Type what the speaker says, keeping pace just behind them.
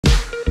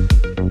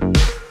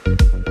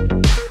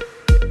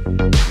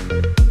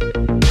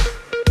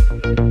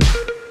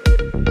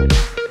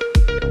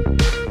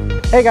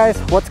Hey guys,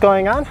 what's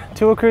going on?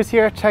 Tool Cruise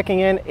here, checking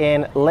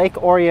in Lake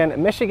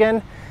Orion,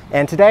 Michigan.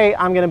 And today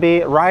I'm going to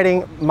be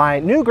riding my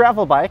new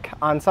gravel bike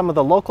on some of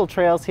the local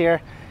trails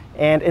here.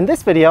 And in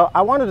this video,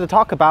 I wanted to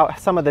talk about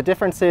some of the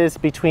differences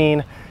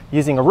between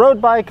using a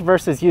road bike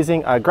versus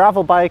using a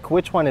gravel bike,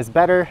 which one is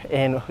better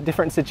in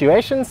different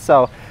situations.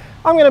 So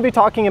I'm going to be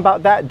talking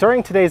about that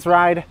during today's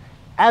ride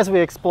as we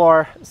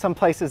explore some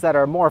places that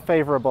are more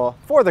favorable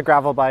for the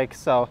gravel bike.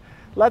 So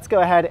let's go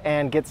ahead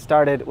and get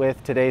started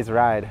with today's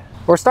ride.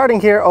 We're starting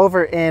here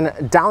over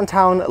in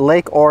downtown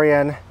Lake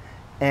Orion,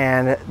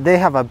 and they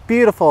have a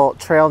beautiful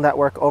trail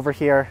network over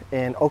here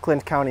in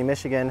Oakland County,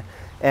 Michigan,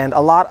 and a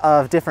lot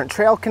of different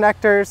trail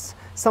connectors.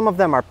 Some of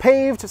them are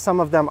paved, some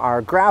of them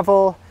are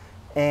gravel,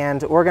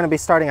 and we're going to be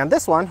starting on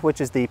this one,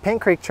 which is the Paint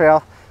Creek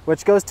Trail,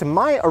 which goes to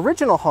my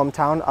original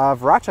hometown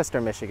of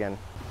Rochester, Michigan.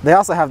 They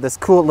also have this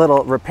cool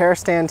little repair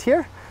stand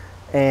here,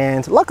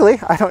 and luckily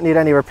I don't need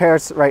any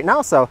repairs right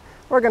now, so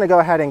we're going to go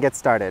ahead and get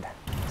started.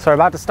 So we're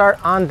about to start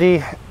on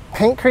the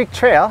Paint Creek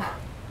Trail,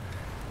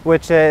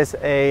 which is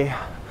a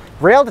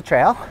railed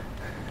trail.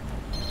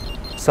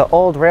 So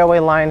old railway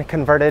line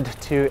converted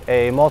to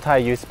a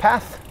multi-use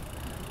path.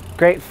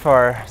 Great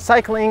for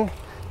cycling,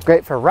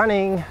 great for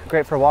running,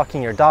 great for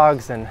walking your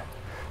dogs, and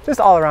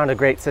just all around a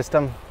great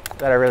system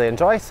that I really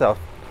enjoy. So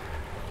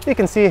you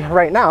can see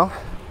right now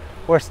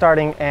we're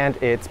starting and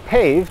it's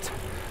paved.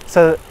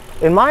 So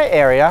in my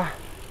area,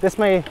 this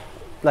may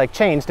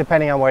change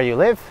depending on where you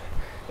live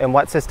and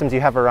what systems you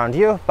have around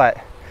you, but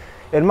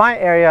in my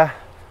area,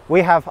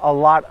 we have a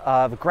lot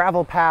of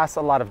gravel paths,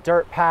 a lot of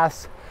dirt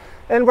paths,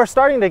 and we're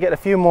starting to get a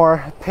few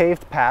more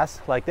paved paths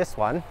like this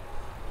one.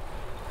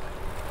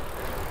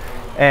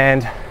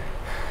 And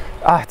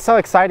it's so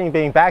exciting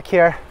being back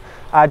here.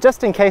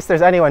 Just in case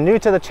there's anyone new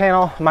to the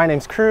channel, my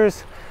name's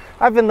Cruz.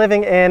 I've been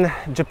living in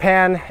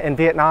Japan and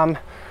Vietnam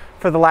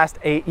for the last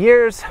 8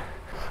 years.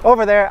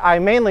 Over there, I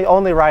mainly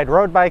only ride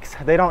road bikes.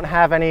 They don't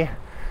have any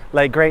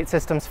great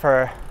systems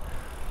for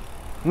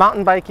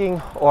mountain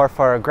biking or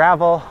for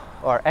gravel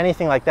or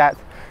anything like that,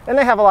 and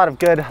they have a lot of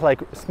good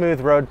smooth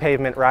road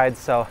pavement rides,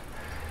 so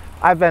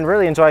I've been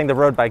really enjoying the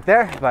road bike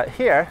there. But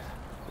here,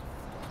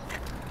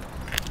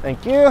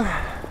 thank you,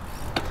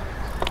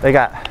 they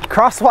got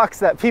crosswalks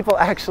that people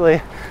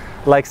actually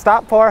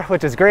stop for,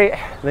 which is great.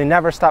 They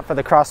never stop for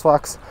the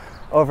crosswalks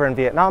over in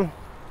Vietnam.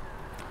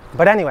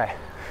 But anyway,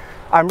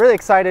 I'm really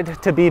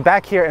excited to be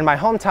back here in my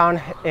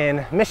hometown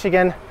in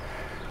Michigan.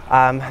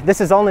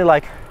 This is only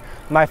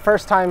my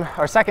first time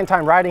or second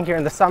time riding here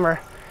in the summer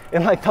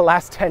in the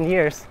last 10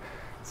 years.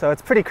 So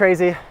it's pretty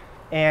crazy,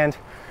 and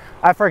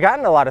I've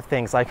forgotten a lot of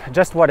things,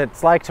 just what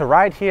it's like to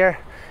ride here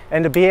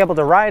and to be able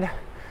to ride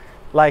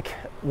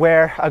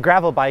where a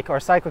gravel bike or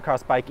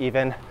cyclocross bike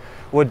even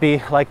would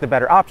be the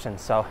better option.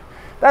 So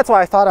that's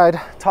why I thought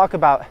I'd talk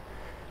about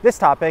this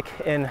topic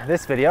in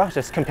this video,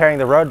 just comparing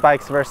the road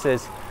bikes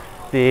versus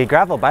the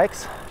gravel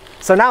bikes.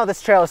 So now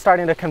this trail is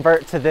starting to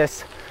convert to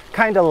this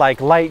kind of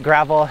light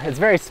gravel. It's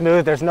very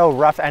smooth, there's no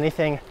rough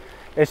anything.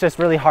 It's just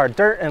really hard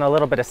dirt and a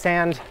little bit of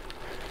sand.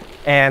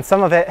 And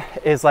some of it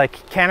is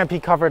canopy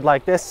covered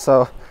like this.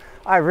 So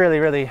I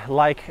really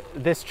like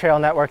this trail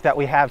network that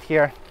we have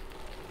here.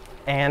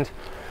 And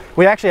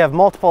we actually have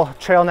multiple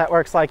trail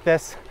networks like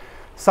this.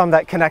 Some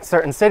that connect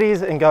certain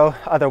cities and go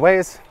other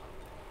ways.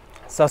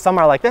 So some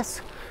are like this.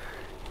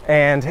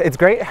 And it's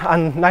great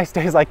on nice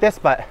days like this,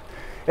 but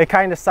it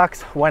kind of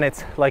sucks when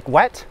it's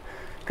wet,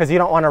 because you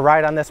don't want to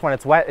ride on this when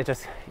it's wet. It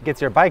just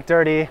gets your bike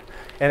dirty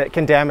and it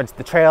can damage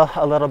the trail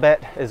a little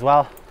bit as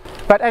well.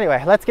 But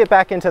anyway, let's get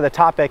back into the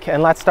topic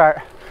and let's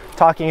start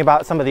talking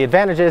about some of the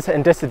advantages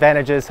and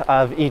disadvantages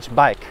of each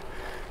bike.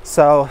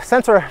 So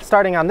since we're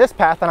starting on this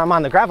path and I'm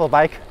on the gravel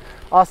bike,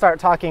 I'll start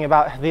talking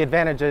about the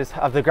advantages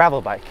of the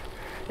gravel bike.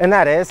 And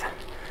that is,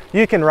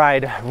 you can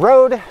ride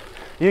road,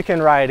 you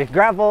can ride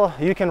gravel,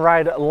 you can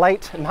ride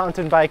light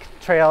mountain bike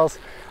trails.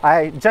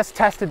 I just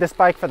tested this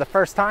bike for the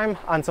first time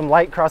on some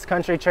light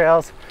cross-country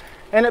trails,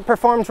 and it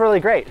performs really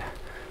great.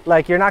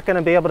 You're not going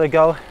to be able to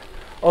go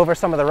over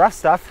some of the rough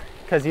stuff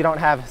because you don't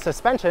have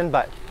suspension,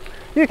 but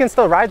you can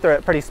still ride through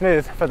it pretty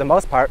smooth for the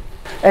most part.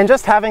 And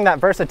just having that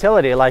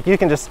versatility, you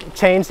can just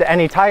change to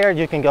any tire.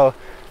 You can go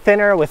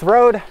thinner with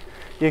road,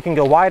 you can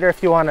go wider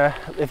if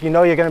you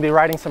know you're going to be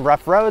riding some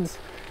rough roads.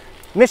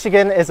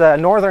 Michigan is a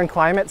northern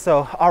climate,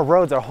 so our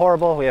roads are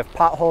horrible. We have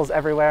potholes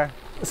everywhere.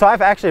 So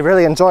I've actually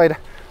really enjoyed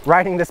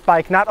riding this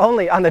bike not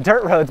only on the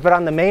dirt roads but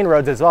on the main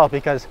roads as well,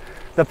 because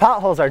the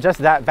potholes are just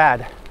that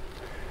bad.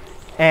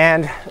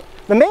 And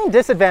the main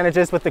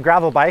disadvantages with the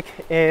gravel bike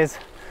is,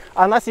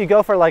 unless you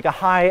go for a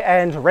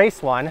high-end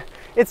race one,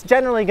 it's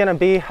generally going to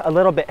be a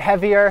little bit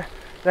heavier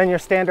than your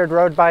standard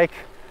road bike.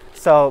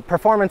 So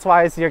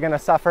performance-wise, you're going to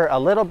suffer a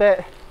little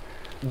bit,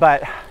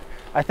 but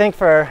I think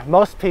for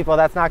most people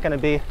that's not going to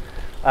be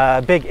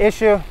a big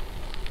issue.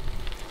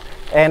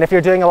 And if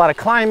you're doing a lot of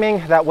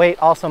climbing, that weight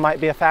also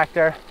might be a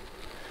factor.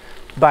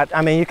 But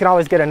I mean, you can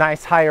always get a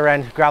nice higher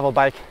end gravel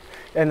bike,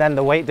 and then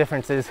the weight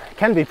differences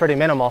can be pretty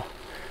minimal,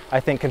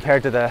 I think,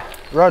 compared to the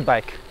road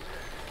bike.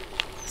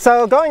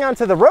 So going on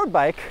to the road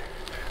bike,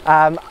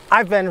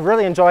 I've been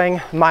really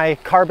enjoying my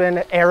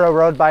Carbon Aero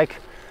road bike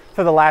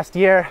for the last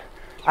year.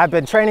 I've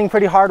been training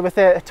pretty hard with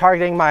it,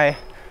 targeting my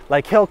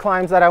hill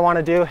climbs that I want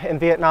to do in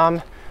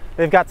Vietnam.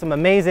 They've got some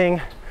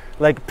amazing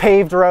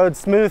paved roads,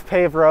 smooth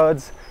paved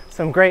roads,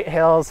 some great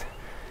hills,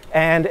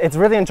 and it's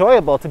really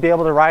enjoyable to be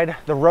able to ride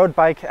the road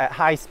bike at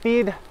high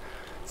speed.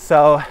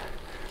 So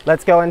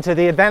let's go into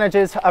the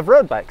advantages of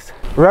road bikes.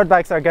 Road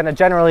bikes are going to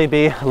generally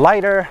be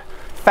lighter,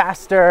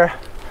 faster,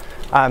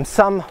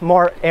 some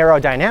more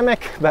aerodynamic,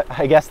 but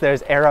I guess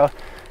there's aero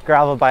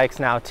gravel bikes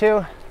now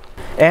too.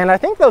 And I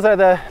think those are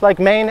the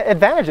main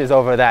advantages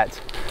over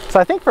that. So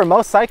I think for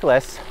most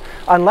cyclists,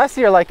 unless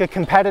you're a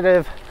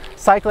competitive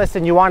cyclist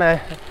and you want to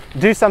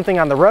do something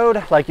on the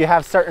road, you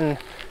have certain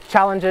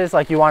challenges,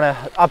 you want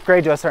to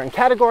upgrade to a certain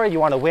category, you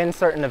want to win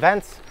certain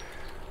events.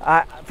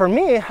 For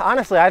me,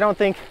 honestly, I don't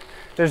think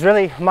there's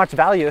really much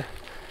value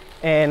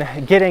in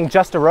getting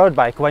just a road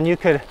bike when you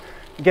could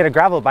get a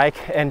gravel bike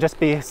and just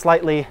be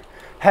slightly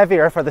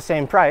heavier for the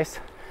same price,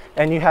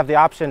 and you have the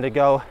option to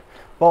go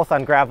both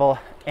on gravel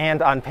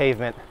and on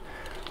pavement.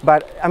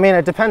 But I mean,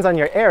 it depends on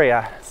your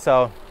area.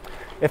 So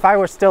if I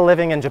were still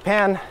living in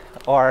Japan,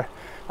 or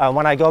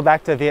when I go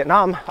back to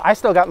Vietnam, I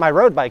still got my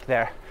road bike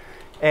there.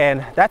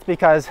 And that's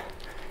because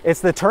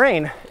it's the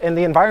terrain and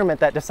the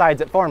environment that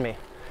decides it for me.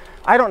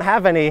 I don't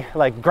have any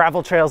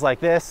gravel trails like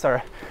this,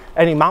 or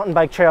any mountain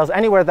bike trails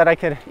anywhere that I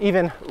could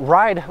even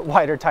ride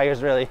wider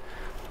tires really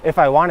if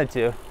I wanted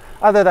to,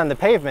 other than the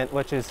pavement,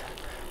 which is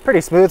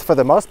pretty smooth for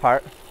the most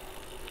part.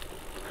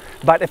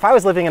 But if I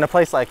was living in a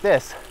place like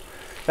this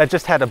that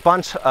just had a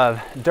bunch of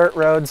dirt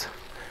roads,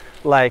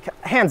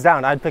 hands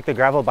down, I'd pick the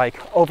gravel bike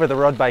over the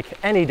road bike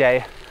any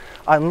day,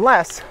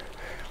 unless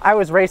I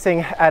was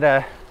racing at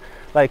a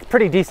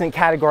pretty decent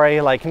category,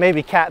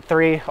 maybe Cat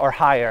 3 or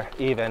higher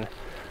even.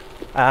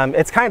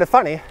 It's kind of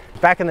funny,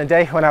 back in the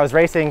day when I was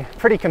racing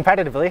pretty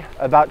competitively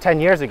about 10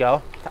 years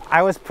ago,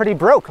 I was pretty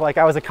broke.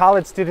 I was a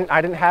college student,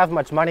 I didn't have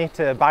much money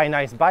to buy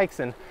nice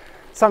bikes, and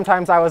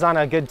sometimes I was on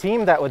a good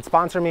team that would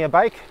sponsor me a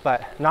bike,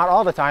 but not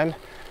all the time,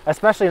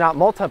 especially not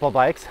multiple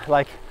bikes.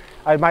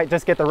 I might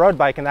just get the road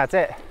bike and that's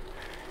it.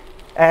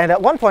 And at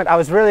one point I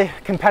was really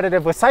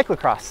competitive with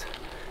cyclocross,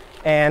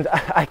 and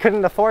I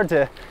couldn't afford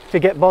to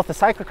get both the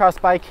cyclocross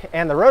bike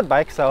and the road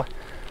bike, so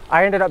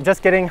I ended up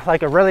just getting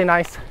a really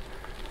nice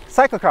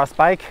cyclocross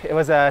bike. It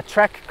was a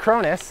Trek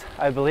Cronus,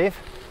 I believe,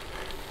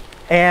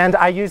 and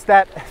I used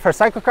that for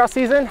cyclocross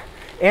season,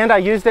 and I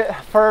used it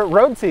for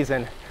road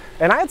season,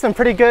 and I had some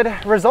pretty good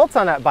results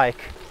on that bike,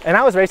 and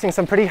I was racing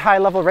some pretty high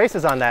level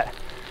races on that.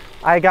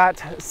 I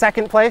got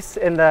second place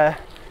in the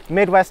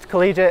Midwest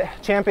Collegiate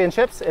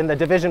Championships in the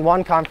Division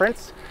I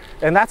conference,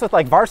 and that's with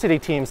varsity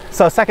teams.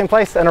 So second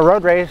place in a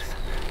road race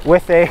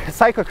with a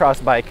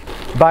cyclocross bike.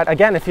 But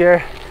again, if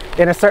you're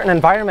in a certain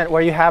environment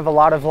where you have a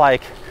lot of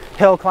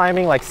hill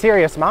climbing,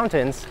 serious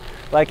mountains,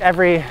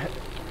 every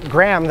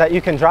gram that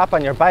you can drop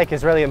on your bike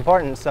is really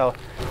important. So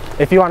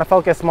if you want to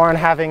focus more on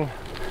having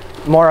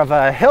more of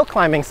a hill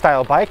climbing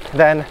style bike,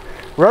 then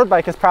road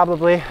bike is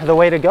probably the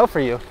way to go for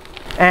you.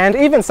 And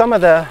even some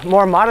of the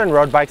more modern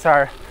road bikes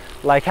are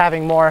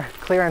having more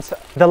clearance.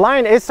 The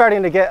line is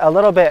starting to get a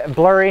little bit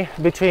blurry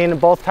between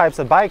both types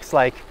of bikes.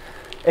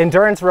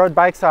 Endurance road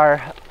bikes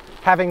are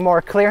having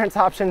more clearance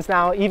options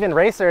now. Even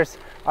racers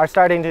are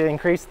starting to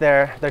increase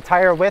their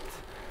tire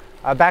width.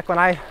 Back when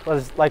I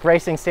was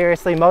racing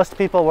seriously, most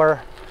people were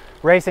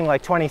racing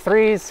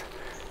 23s,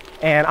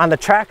 and on the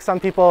track some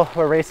people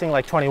were racing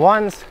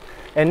 21s,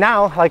 and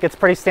now it's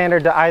pretty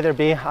standard to either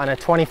be on a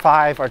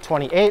 25 or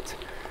 28,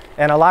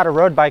 and a lot of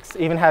road bikes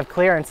even have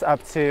clearance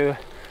up to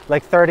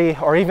 30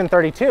 or even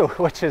 32,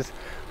 which is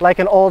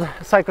an old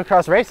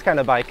cyclocross race kind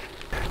of bike.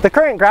 The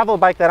current gravel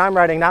bike that I'm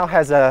riding now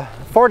has a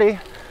 40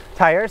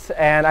 tires,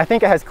 and I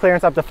think it has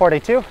clearance up to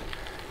 42.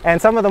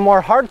 And some of the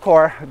more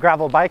hardcore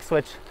gravel bikes,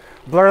 which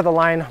blur the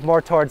line more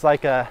towards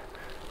a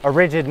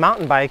rigid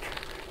mountain bike,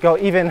 go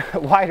even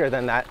wider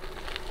than that.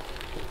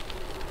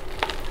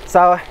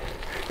 So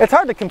it's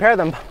hard to compare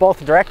them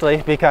both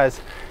directly because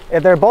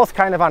they're both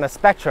kind of on a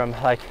spectrum.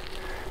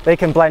 They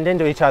can blend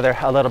into each other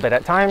a little bit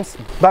at times.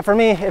 But for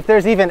me, if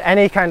there's even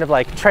any kind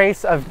of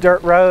trace of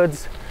dirt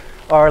roads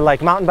or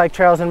mountain bike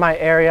trails in my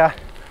area,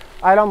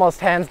 I'd almost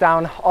hands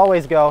down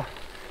always go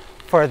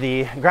for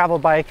the gravel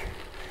bike.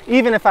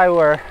 Even if I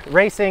were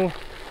racing,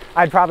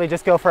 I'd probably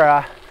just go for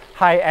a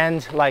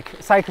high-end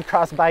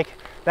cyclocross bike.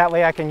 That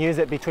way I can use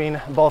it between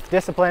both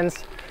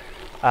disciplines.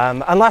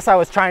 Unless I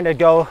was trying to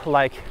go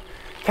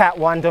Cat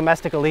 1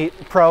 Domestic Elite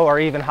Pro or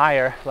even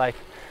higher.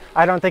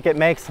 I don't think it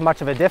makes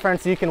much of a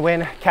difference. You can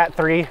win Cat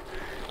 3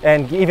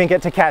 and even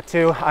get to Cat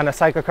 2 on a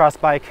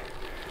cyclocross bike.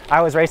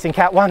 I was racing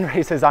Cat 1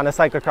 races on a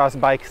cyclocross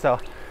bike, so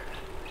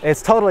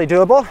it's totally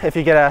doable if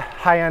you get a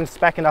high-end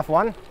spec enough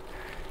one.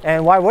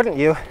 And why wouldn't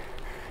you?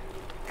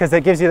 Because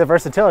it gives you the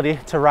versatility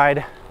to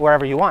ride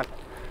wherever you want,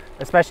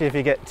 especially if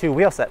you get 2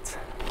 wheel sets.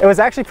 It was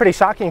actually pretty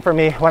shocking for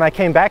me when I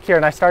came back here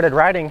and I started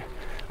riding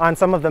on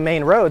some of the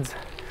main roads.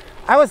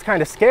 I was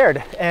kind of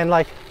scared, and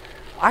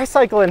I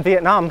cycle in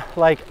Vietnam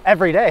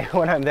every day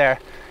when I'm there,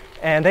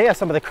 and they have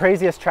some of the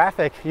craziest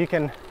traffic you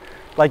can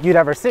like you'd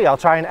ever see. I'll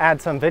try and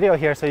add some video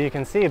here so you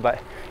can see,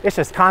 but it's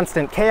just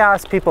constant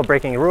chaos, people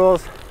breaking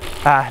rules.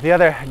 The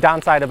other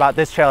downside about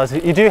this trail is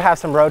you do have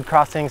some road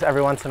crossings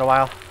every once in a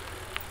while,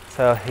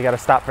 so you got to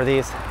stop for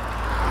these.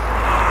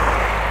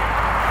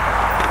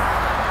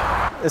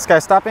 This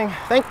guy's stopping.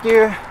 Thank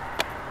you.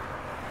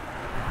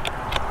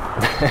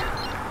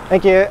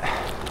 Thank you.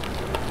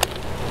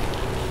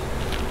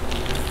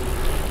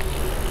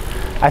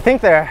 I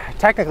think they're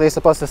technically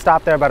supposed to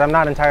stop there, but I'm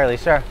not entirely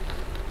sure.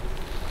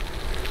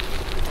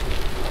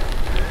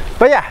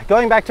 But yeah,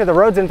 going back to the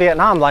roads in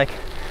Vietnam, like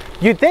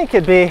you'd think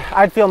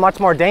I'd feel much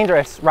more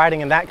dangerous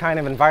riding in that kind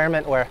of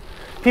environment where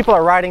people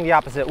are riding the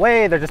opposite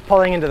way, they're just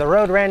pulling into the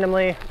road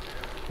randomly.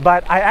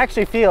 But I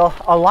actually feel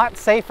a lot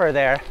safer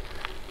there.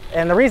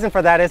 And the reason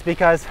for that is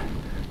because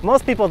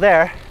most people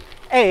there,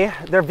 A,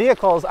 their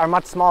vehicles are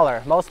much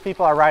smaller. Most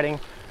people are riding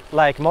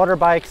like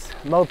motorbikes,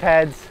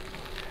 mopeds,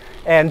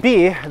 and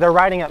B, they're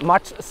riding at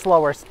much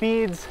slower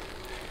speeds.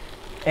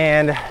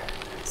 And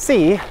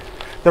C,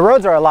 the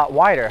roads are a lot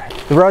wider.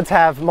 The roads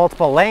have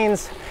multiple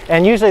lanes,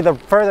 and usually the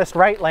furthest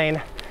right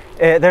lane,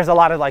 there's a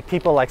lot of like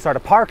people like sort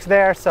of parked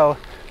there, so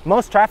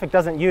most traffic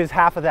doesn't use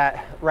half of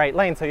that right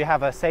lane, so you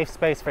have a safe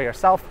space for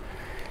yourself.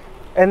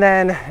 And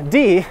then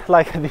D,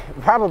 like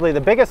probably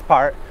the biggest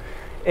part,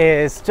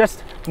 is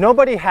just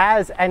nobody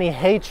has any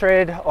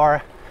hatred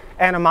or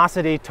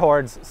animosity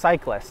towards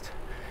cyclists.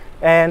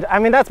 And I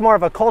mean, that's more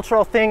of a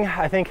cultural thing.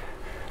 I think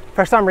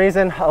for some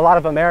reason, a lot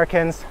of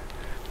Americans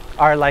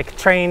are like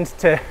trained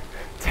to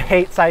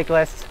hate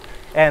cyclists,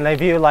 and they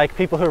view like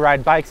people who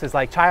ride bikes as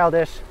like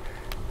childish.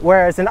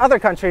 Whereas in other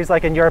countries,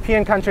 like in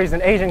European countries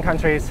and Asian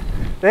countries,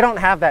 they don't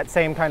have that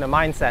same kind of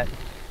mindset.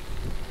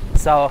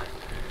 So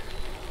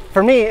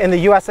for me in the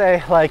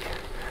USA, like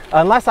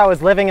unless I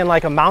was living in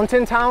like a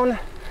mountain town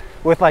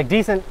with like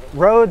decent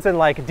roads and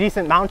like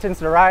decent mountains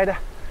to ride,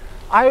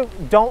 I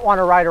don't want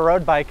to ride a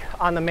road bike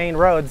on the main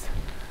roads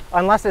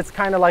unless it's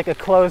kind of like a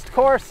closed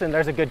course and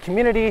there's a good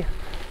community,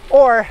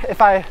 or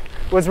if I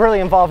was really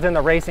involved in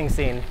the racing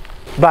scene.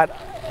 But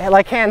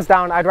like hands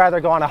down, I'd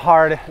rather go on a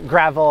hard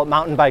gravel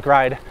mountain bike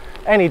ride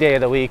any day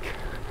of the week,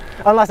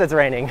 unless it's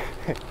raining.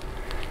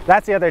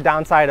 That's the other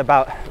downside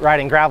about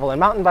riding gravel and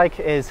mountain bike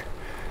is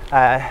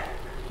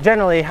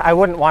generally I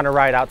wouldn't want to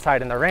ride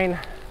outside in the rain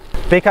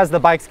because the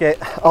bikes get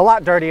a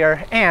lot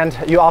dirtier and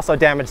you also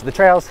damage the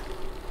trails.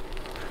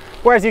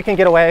 Whereas you can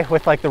get away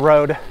with like the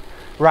road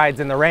rides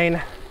in the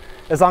rain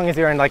as long as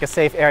you're in like a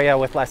safe area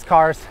with less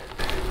cars.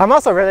 I'm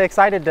also really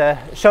excited to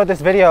show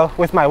this video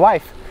with my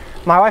wife.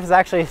 My wife is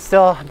actually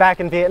still back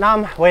in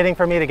Vietnam waiting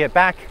for me to get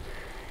back,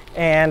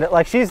 and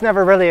like she's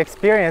never really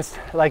experienced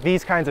like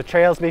these kinds of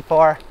trails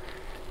before,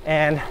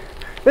 and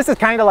this is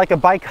kind of like a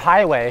bike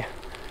highway.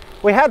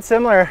 We had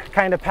similar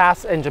kind of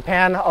paths in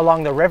Japan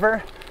along the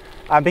river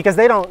because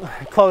they don't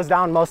close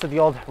down most of the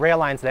old rail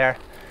lines there,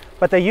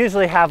 but they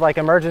usually have like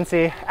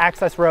emergency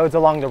access roads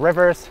along the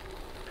rivers,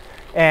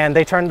 and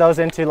they turn those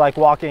into like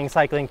walking,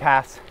 cycling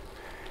paths.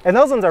 And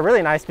those ones are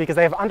really nice because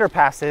they have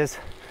underpasses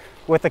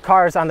with the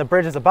cars on the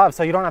bridges above,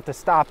 so you don't have to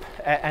stop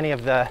at any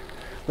of the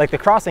like the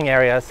crossing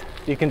areas.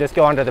 You can just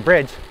go under the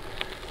bridge.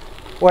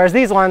 Whereas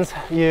these ones,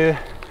 you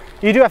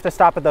do have to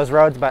stop at those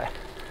roads, but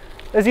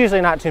there's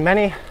usually not too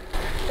many.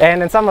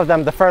 And in some of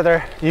them, the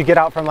further you get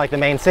out from like the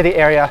main city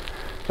area,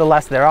 the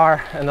less there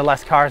are and the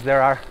less cars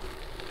there are.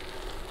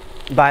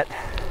 But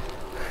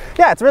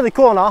yeah, it's really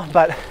cool and all,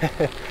 but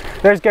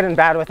there's good and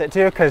bad with it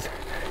too, because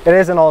it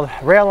is an old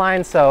rail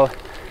line, so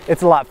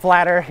it's a lot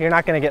flatter. You're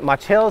not going to get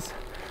much hills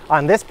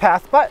on this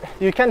path, but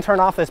you can turn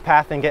off this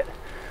path and get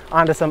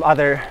onto some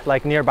other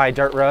like nearby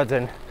dirt roads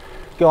and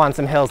go on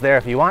some hills there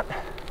if you want.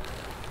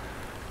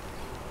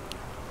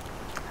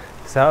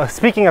 So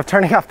speaking of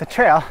turning off the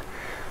trail,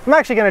 I'm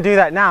actually going to do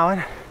that now,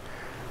 and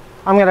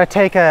I'm going to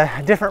take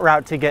a different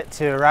route to get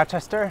to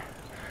Rochester,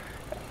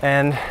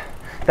 and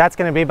that's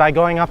going to be by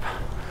going up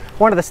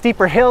one of the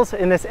steeper hills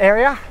in this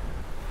area.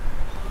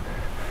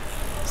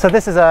 So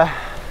this is a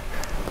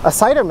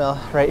cider mill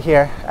right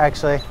here,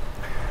 actually,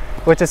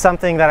 which is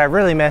something that I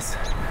really miss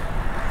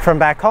from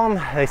back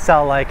home. They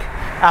sell like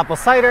apple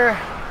cider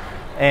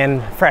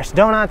and fresh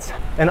donuts.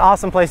 An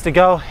awesome place to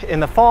go in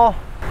the fall.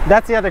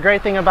 That's the other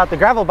great thing about the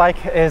gravel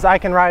bike is I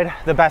can ride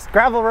the best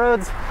gravel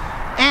roads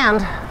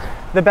and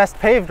the best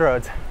paved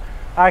roads.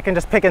 I can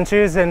just pick and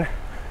choose and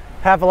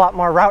have a lot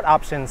more route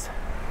options.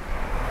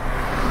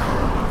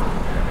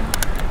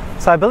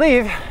 So I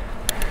believe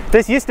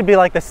this used to be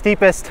like the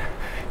steepest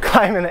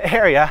climb in the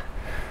area,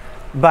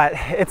 but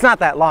it's not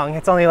that long.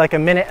 It's only like a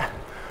minute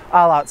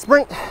all out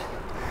sprint.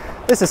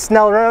 This is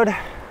Snell Road.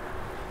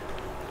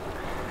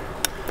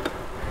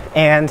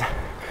 And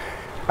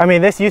I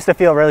mean, this used to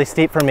feel really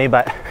steep for me,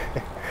 but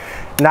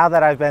now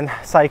that I've been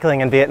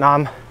cycling in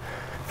Vietnam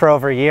for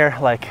over a year,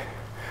 like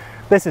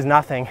this is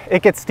nothing.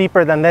 It gets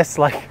steeper than this,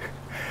 like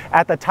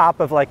at the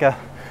top of like a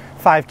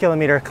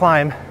 5-kilometer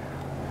climb.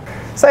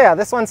 So yeah,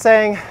 this one's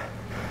saying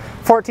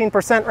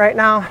 14% right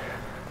now,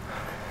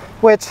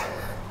 which,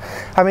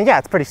 I mean, yeah,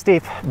 it's pretty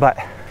steep, but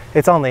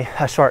it's only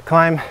a short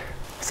climb.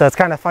 So it's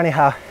kind of funny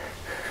how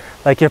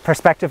like your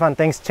perspective on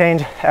things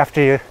change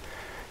after you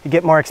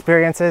get more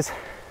experiences.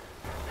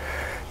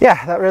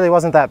 Yeah, that really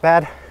wasn't that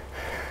bad.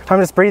 I'm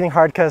just breathing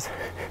hard because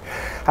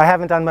I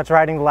haven't done much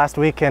riding the last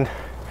week, and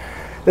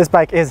this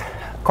bike is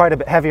quite a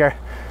bit heavier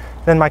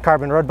than my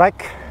carbon road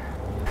bike.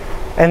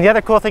 And the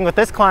other cool thing with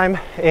this climb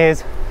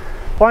is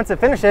once it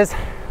finishes,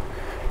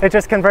 it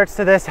just converts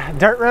to this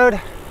dirt road,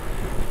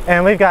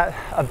 and we've got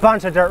a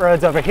bunch of dirt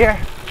roads over here.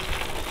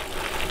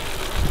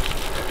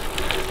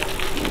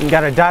 You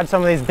gotta dodge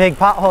some of these big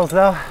potholes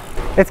though.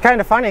 It's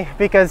kind of funny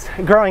because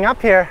growing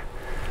up here,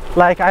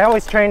 like I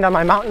always trained on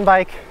my mountain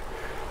bike.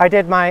 I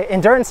did my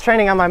endurance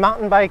training on my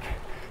mountain bike,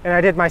 and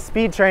I did my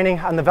speed training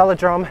on the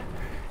velodrome,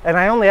 and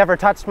I only ever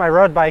touched my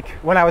road bike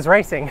when I was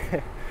racing.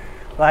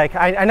 Like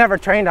I never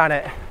trained on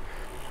it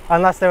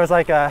unless there was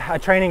like a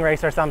training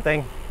race or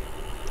something.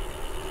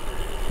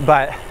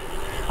 But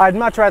I'd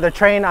much rather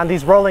train on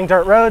these rolling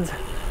dirt roads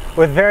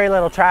with very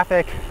little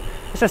traffic.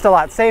 It's just a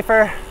lot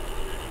safer.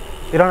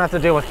 You don't have to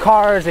deal with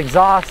cars,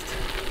 exhaust,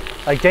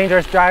 like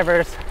dangerous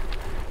drivers,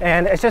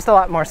 and it's just a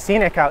lot more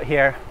scenic out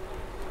here.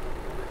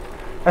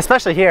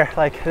 Especially here,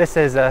 like this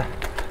is a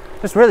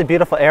just really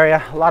beautiful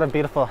area, a lot of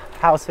beautiful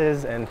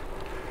houses, and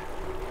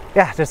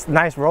yeah, just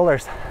nice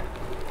rollers.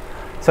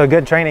 So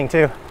good training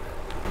too.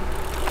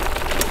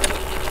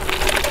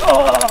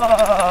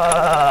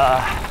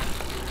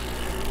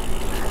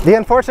 The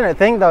unfortunate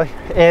thing though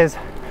is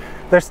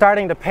they're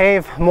starting to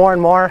pave more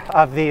and more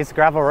of these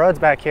gravel roads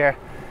back here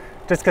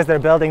just because they're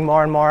building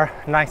more and more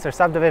nicer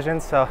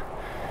subdivisions. So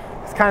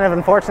it's kind of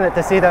unfortunate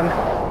to see them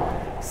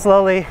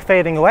slowly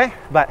fading away,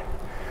 but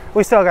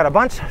we still got a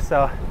bunch,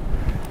 so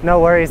no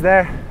worries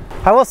there.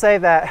 I will say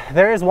that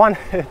there is one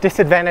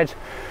disadvantage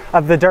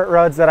of the dirt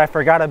roads that I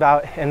forgot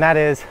about, and that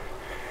is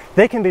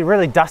they can be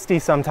really dusty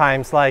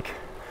sometimes. Like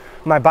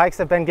my bikes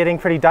have been getting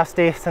pretty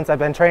dusty since I've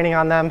been training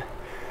on them.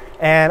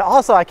 And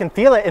also I can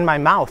feel it in my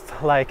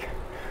mouth. Like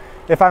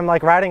if I'm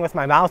like riding with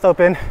my mouth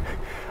open,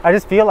 I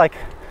just feel like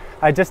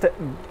I just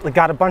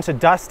got a bunch of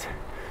dust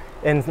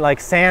and like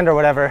sand or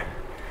whatever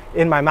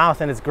in my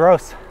mouth, and it's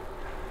gross.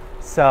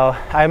 So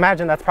I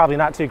imagine that's probably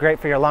not too great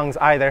for your lungs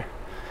either,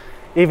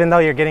 even though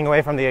you're getting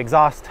away from the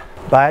exhaust.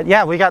 But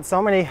yeah, we got so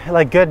many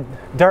like good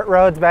dirt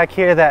roads back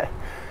here that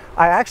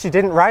I actually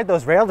didn't ride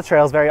those rail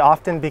trails very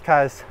often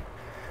because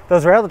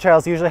those rail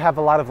trails usually have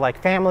a lot of like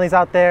families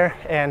out there,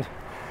 and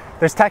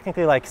there's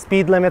technically like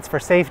speed limits for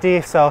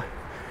safety. So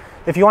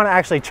if you want to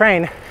actually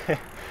train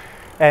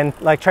and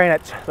like train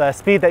at the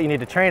speed that you need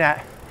to train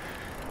at,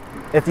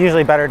 it's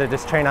usually better to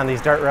just train on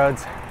these dirt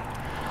roads.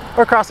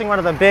 We're crossing one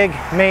of the big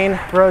main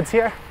roads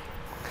here.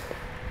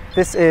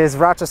 This is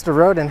Rochester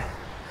Road, and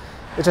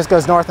it just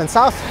goes north and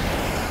south.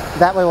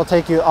 That way will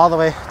take you all the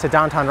way to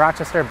downtown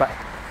Rochester, but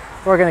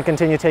we're going to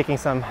continue taking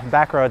some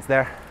back roads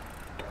there.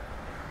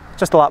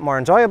 Just a lot more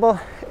enjoyable,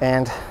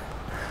 and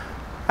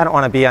I don't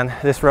want to be on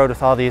this road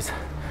with all these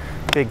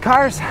big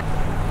cars.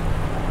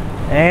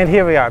 And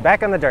here we are,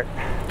 back on the dirt.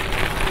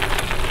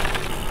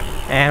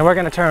 And we're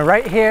going to turn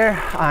right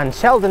here on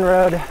Sheldon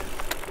Road.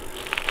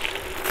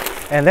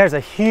 And there's a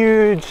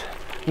huge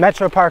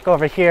Metro Park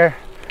over here.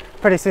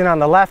 Pretty soon on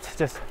the left,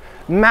 just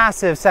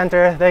massive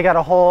center. They got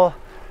a whole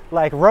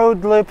like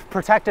road loop,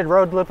 protected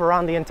road loop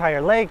around the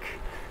entire lake.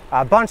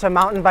 A bunch of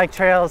mountain bike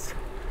trails.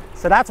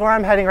 So that's where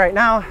I'm heading right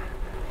now.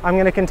 I'm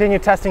going to continue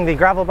testing the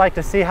gravel bike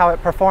to see how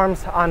it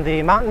performs on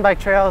the mountain bike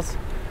trails.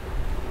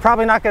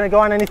 Probably not going to go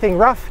on anything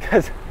rough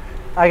because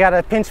I got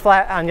a pinch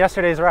flat on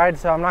yesterday's ride,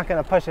 so I'm not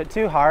going to push it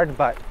too hard.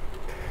 But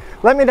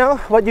let me know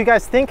what you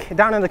guys think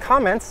down in the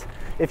comments.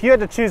 If you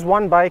had to choose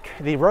one bike,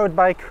 the road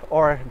bike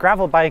or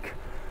gravel bike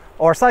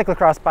or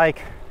cyclocross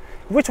bike,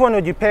 which one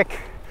would you pick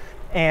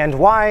and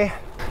why?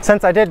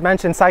 Since I did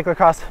mention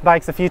cyclocross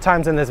bikes a few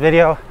times in this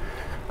video,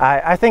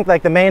 I think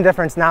like the main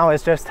difference now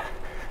is just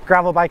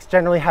gravel bikes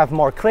generally have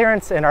more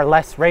clearance and are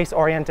less race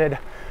oriented,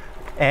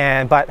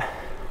 and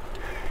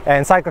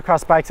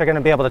cyclocross bikes are going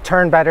to be able to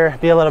turn better,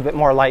 be a little bit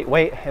more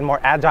lightweight and more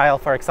agile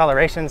for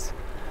accelerations,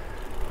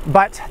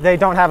 but they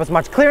don't have as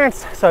much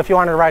clearance. So if you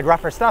want to ride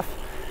rougher stuff,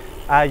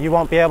 you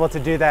won't be able to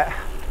do that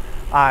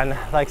on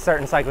like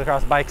certain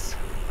cyclocross bikes.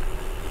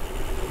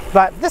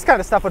 But this kind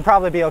of stuff would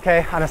probably be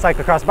okay on a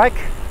cyclocross bike.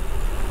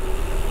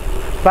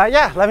 But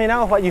yeah, let me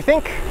know what you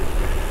think.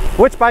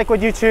 Which bike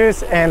would you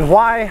choose and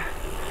why?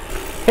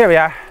 Here we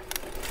are.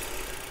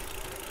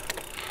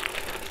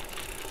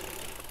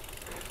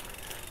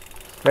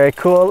 Very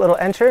cool little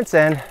entrance,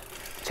 and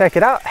check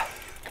it out.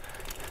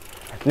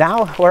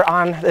 Now we're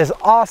on this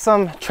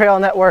awesome trail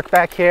network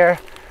back here.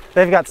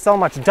 They've got so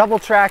much double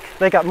track.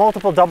 They got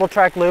multiple double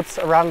track loops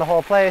around the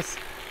whole place.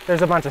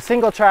 There's a bunch of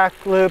single track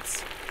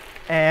loops,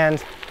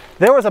 and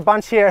there was a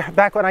bunch here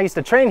back when I used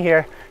to train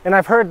here, and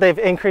I've heard they've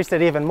increased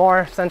it even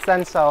more since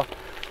then. So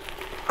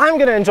I'm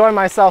gonna enjoy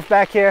myself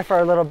back here for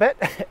a little bit.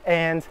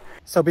 And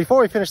so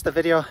before we finish the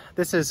video,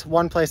 this is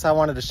one place I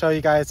wanted to show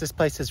you guys. This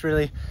place is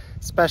really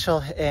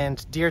special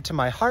and dear to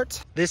my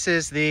heart. This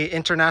is the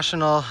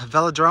International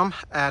Velodrome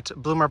at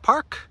Bloomer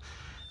Park,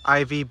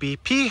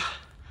 IVBP.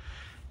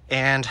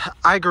 And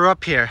I grew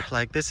up here.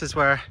 Like, this is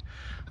where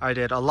I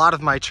did a lot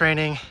of my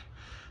training.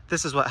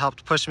 This is what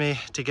helped push me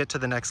to get to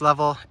the next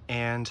level.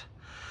 And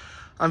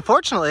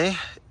unfortunately,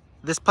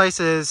 this place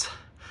is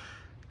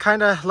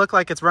kind of look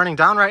like it's running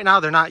down right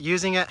now. They're not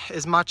using it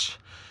as much.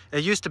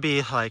 It used to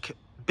be like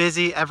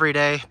busy every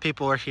day.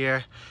 People were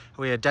here.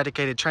 We had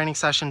dedicated training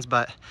sessions,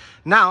 but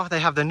now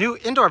they have the new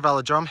indoor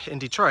velodrome in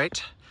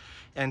Detroit.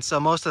 And so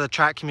most of the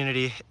track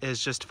community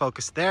is just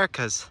focused there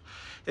because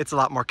it's a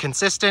lot more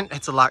consistent.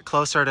 It's a lot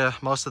closer to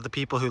most of the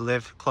people who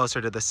live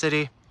closer to the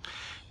city.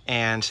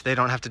 And they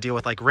don't have to deal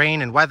with like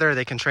rain and weather.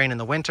 They can train in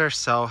the winter.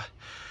 So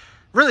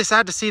really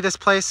sad to see this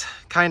place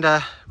kind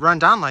of run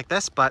down like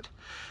this, but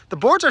the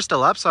boards are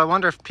still up. So I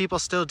wonder if people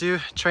still do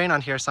train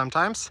on here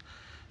sometimes.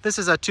 This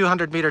is a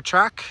 200-meter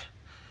track.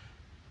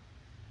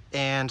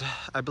 And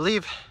I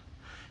believe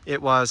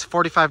it was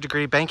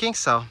 45-degree banking.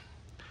 So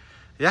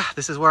yeah,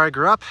 this is where I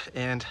grew up,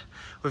 and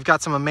we've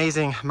got some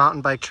amazing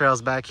mountain bike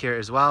trails back here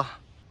as well.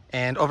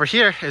 And over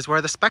here is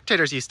where the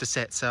spectators used to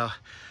sit. So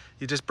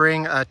you just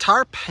bring a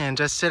tarp and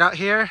just sit out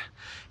here,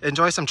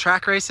 enjoy some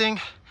track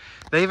racing.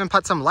 They even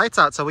put some lights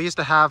out. So we used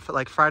to have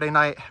like Friday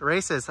night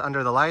races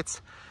under the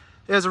lights.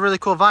 It was a really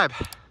cool vibe.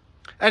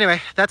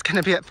 Anyway, that's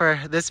gonna be it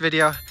for this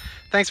video.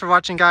 Thanks for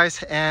watching,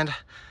 guys, and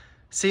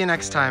see you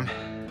next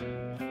time.